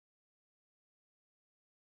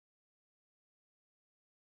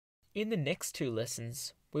In the next two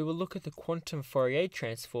lessons, we will look at the quantum Fourier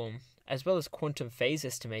transform as well as quantum phase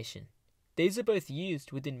estimation. These are both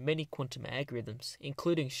used within many quantum algorithms,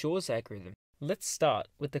 including Shor's algorithm. Let's start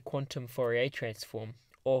with the quantum Fourier transform,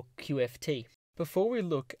 or QFT. Before we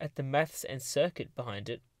look at the maths and circuit behind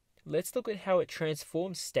it, let's look at how it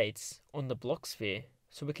transforms states on the block sphere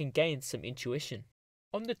so we can gain some intuition.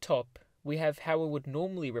 On the top, we have how we would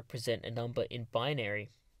normally represent a number in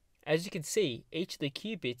binary. As you can see, each of the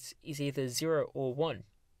qubits is either 0 or 1,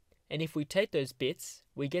 and if we take those bits,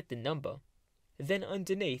 we get the number. Then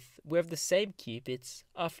underneath, we have the same qubits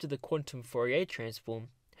after the quantum Fourier transform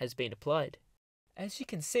has been applied. As you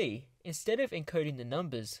can see, instead of encoding the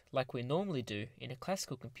numbers like we normally do in a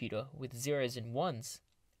classical computer with zeros and ones,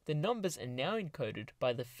 the numbers are now encoded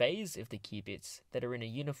by the phase of the qubits that are in a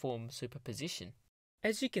uniform superposition.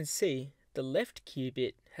 As you can see, the left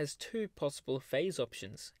qubit has two possible phase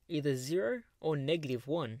options, either 0 or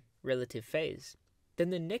 -1 relative phase. Then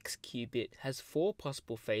the next qubit has 4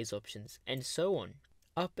 possible phase options, and so on,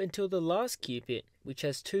 up until the last qubit, which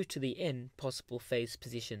has 2 to the n possible phase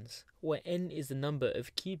positions, where n is the number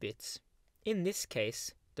of qubits. In this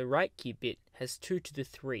case, the right qubit has 2 to the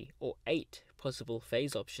 3 or 8 possible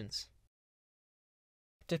phase options.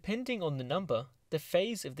 Depending on the number, the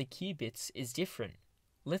phase of the qubits is different.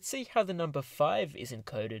 Let's see how the number 5 is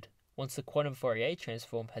encoded once the quantum Fourier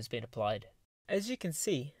transform has been applied. As you can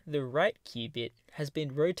see, the right qubit has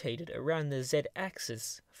been rotated around the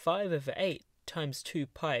z-axis 5/8 times 2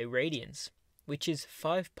 pi radians, which is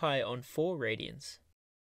 5 pi on 4 radians.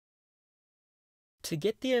 To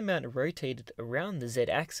get the amount rotated around the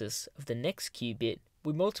z-axis of the next qubit,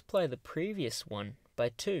 we multiply the previous one by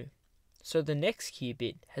 2. So the next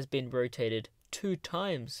qubit has been rotated 2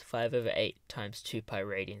 times 5/8 times 2 pi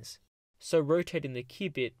radians. So rotating the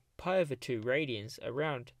qubit pi/2 radians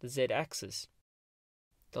around the z-axis.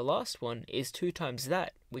 The last one is 2 times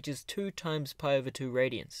that, which is 2 times pi/2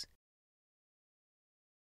 radians.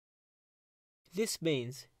 This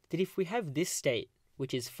means that if we have this state,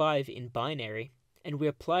 which is 5 in binary, and we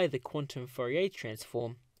apply the quantum Fourier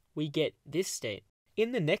transform, we get this state.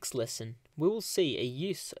 In the next lesson, we will see a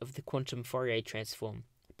use of the quantum Fourier transform,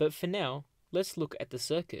 but for now, let's look at the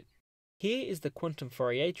circuit. Here is the quantum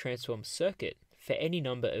Fourier transform circuit for any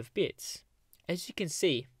number of bits. As you can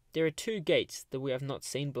see, there are 2 gates that we have not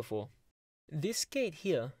seen before. This gate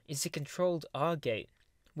here is a controlled OR gate.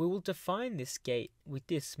 We will define this gate with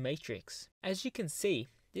this matrix. As you can see,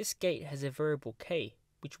 this gate has a variable k,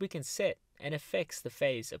 which we can set and affects the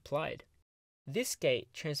phase applied. This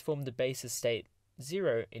gate transformed the basis state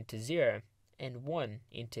 0 into 0 and 1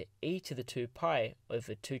 into e to the 2 pi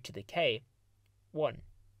over 2 to the k, 1,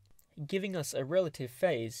 giving us a relative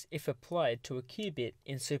phase if applied to a qubit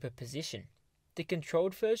in superposition. The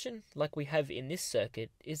controlled version, like we have in this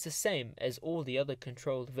circuit, is the same as all the other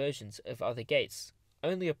controlled versions of other gates,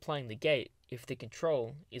 only applying the gate if the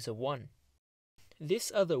control is a 1.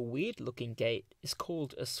 This other weird looking gate is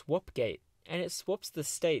called a swap gate, and it swaps the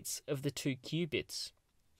states of the 2 qubits.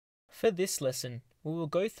 For this lesson, we will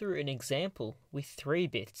go through an example with 3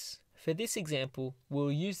 bits. For this example, we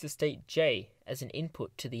will use the state j as an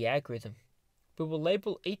input to the algorithm. We will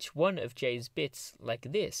label each one of j's bits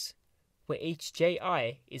like this, where each ji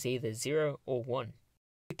is either 0 or 1.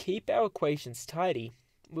 To keep our equations tidy,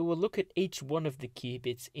 we will look at each one of the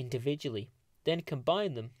qubits individually, then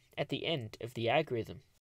combine them at the end of the algorithm.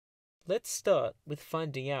 Let's start with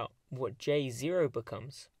finding out what j0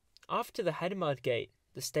 becomes. After the Hadamard gate,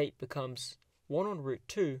 the state becomes 1 on root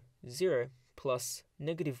 2, 0, plus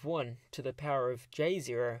 -1 to the power of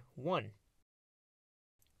j0, 1.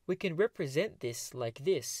 We can represent this like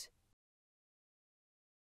this.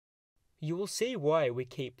 You will see why we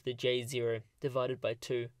keep the j0 divided by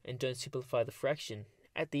 2 and don't simplify the fraction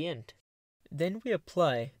at the end. Then we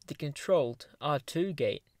apply the controlled R2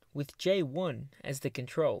 gate with j1 as the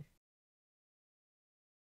control.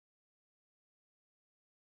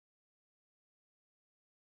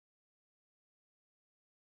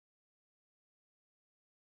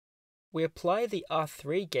 We apply the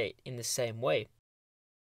R3 gate in the same way.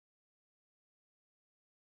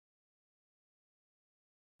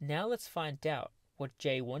 Now let's find out what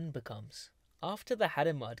j1 becomes. After the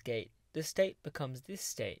Hadamard gate, the state becomes this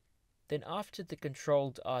state. Then after the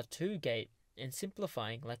controlled R2 gate, and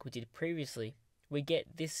simplifying like we did previously, we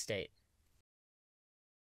get this state.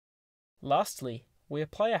 Lastly, we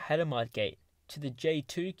apply a Hadamard gate to the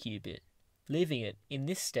j2 qubit, leaving it in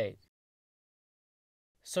this state.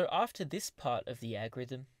 So after this part of the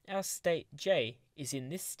algorithm, our state j is in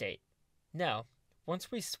this state. Now,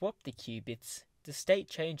 once we swap the qubits, the state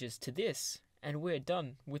changes to this, and we're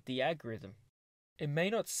done with the algorithm. It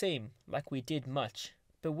may not seem like we did much,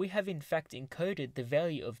 but we have in fact encoded the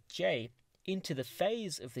value of j into the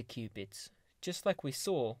phase of the qubits, just like we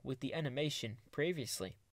saw with the animation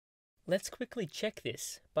previously. Let's quickly check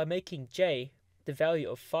this by making j the value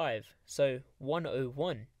of 5, so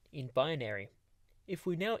 101 in binary. If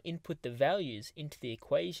we now input the values into the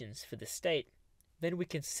equations for the state, then we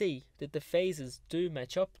can see that the phases do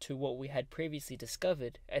match up to what we had previously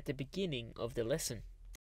discovered at the beginning of the lesson.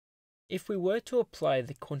 If we were to apply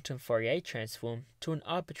the quantum Fourier transform to an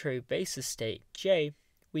arbitrary basis state j,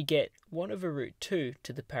 we get 1 over root 2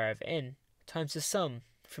 to the power of n times the sum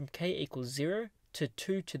from k equals 0 to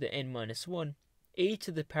 2 to the n minus 1 e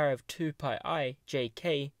to the power of 2 pi I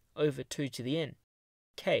jk over 2 to the n,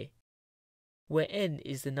 k, where n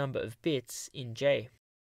is the number of bits in j.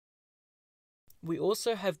 We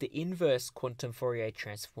also have the inverse quantum Fourier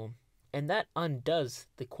transform, and that undoes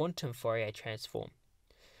the quantum Fourier transform.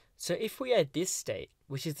 So if we add this state,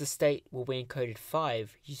 which is the state where we encoded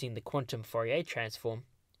 5 using the quantum Fourier transform,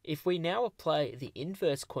 if we now apply the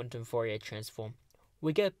inverse quantum Fourier transform,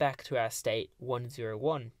 we get back to our state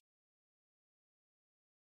 101.